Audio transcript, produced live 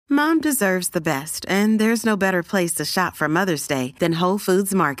Mom deserves the best, and there's no better place to shop for Mother's Day than Whole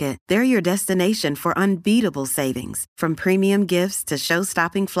Foods Market. They're your destination for unbeatable savings, from premium gifts to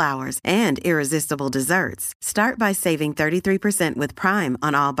show-stopping flowers and irresistible desserts. Start by saving 33% with Prime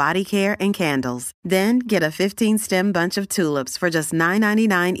on all body care and candles. Then get a 15-stem bunch of tulips for just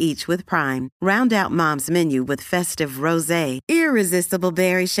 $9.99 each with Prime. Round out Mom's menu with festive rosé, irresistible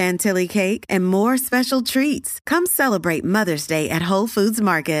berry chantilly cake, and more special treats. Come celebrate Mother's Day at Whole Foods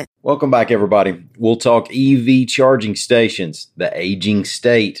Market. Welcome back, everybody. We'll talk EV charging stations, the aging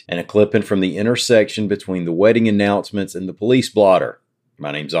state, and a clipping from the intersection between the wedding announcements and the police blotter.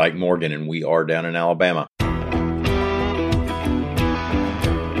 My name's Ike Morgan, and we are down in Alabama.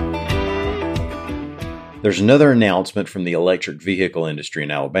 There's another announcement from the electric vehicle industry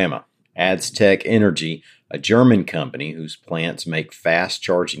in Alabama. Aztec Energy, a German company whose plants make fast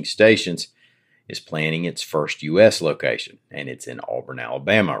charging stations, is planning its first U.S. location, and it's in Auburn,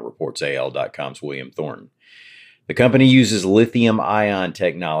 Alabama, reports AL.com's William Thornton. The company uses lithium-ion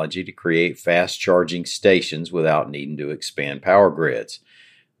technology to create fast-charging stations without needing to expand power grids.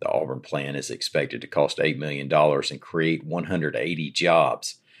 The Auburn plant is expected to cost $8 million and create 180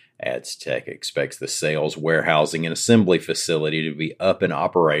 jobs. Aztec expects the sales, warehousing, and assembly facility to be up and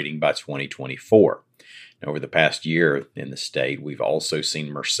operating by 2024. Over the past year in the state, we've also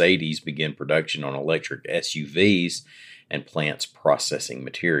seen Mercedes begin production on electric SUVs and plants processing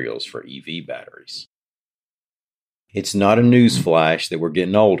materials for EV batteries. It's not a newsflash that we're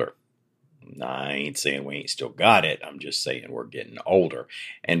getting older. I ain't saying we ain't still got it. I'm just saying we're getting older.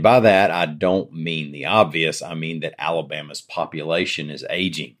 And by that, I don't mean the obvious. I mean that Alabama's population is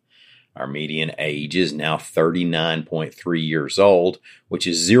aging. Our median age is now 39.3 years old, which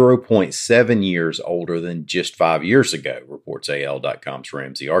is 0.7 years older than just 5 years ago, reports AL.com's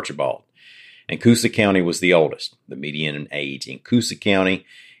Ramsey Archibald. And Coosa County was the oldest. The median age in Coosa County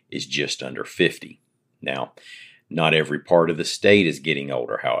is just under 50. Now, not every part of the state is getting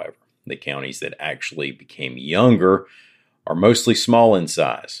older, however. The counties that actually became younger are mostly small in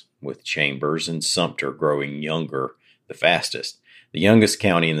size, with Chambers and Sumter growing younger the fastest. The youngest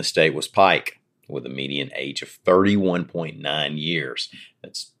county in the state was Pike, with a median age of 31.9 years.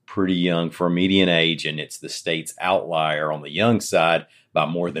 That's pretty young for a median age, and it's the state's outlier on the young side by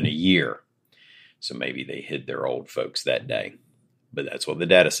more than a year. So maybe they hid their old folks that day. But that's what the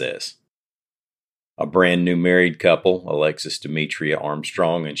data says. A brand new married couple, Alexis Demetria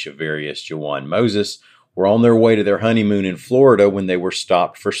Armstrong and Shavarius Jawan Moses, were on their way to their honeymoon in Florida when they were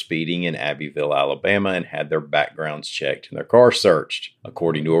stopped for speeding in Abbeville, Alabama, and had their backgrounds checked and their car searched,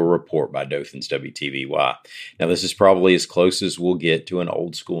 according to a report by Dothan's WTVY. Now, this is probably as close as we'll get to an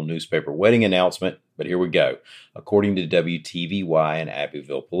old-school newspaper wedding announcement, but here we go. According to WTVY and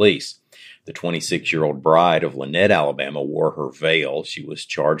Abbeville police, the 26-year-old bride of Lynette, Alabama, wore her veil. She was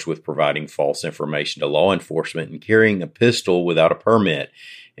charged with providing false information to law enforcement and carrying a pistol without a permit,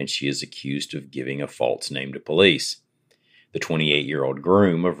 and she is accused of giving a false name to police. The 28-year-old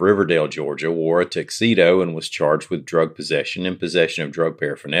groom of Riverdale, Georgia, wore a tuxedo and was charged with drug possession and possession of drug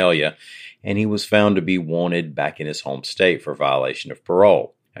paraphernalia, and he was found to be wanted back in his home state for violation of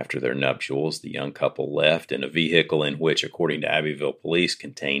parole. After their nuptials, the young couple left in a vehicle in which, according to Abbeville police,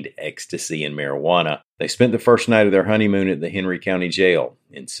 contained ecstasy and marijuana. They spent the first night of their honeymoon at the Henry County Jail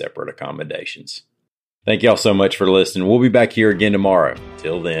in separate accommodations. Thank y'all so much for listening. We'll be back here again tomorrow.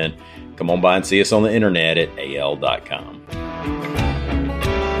 Till then, come on by and see us on the internet at al.com.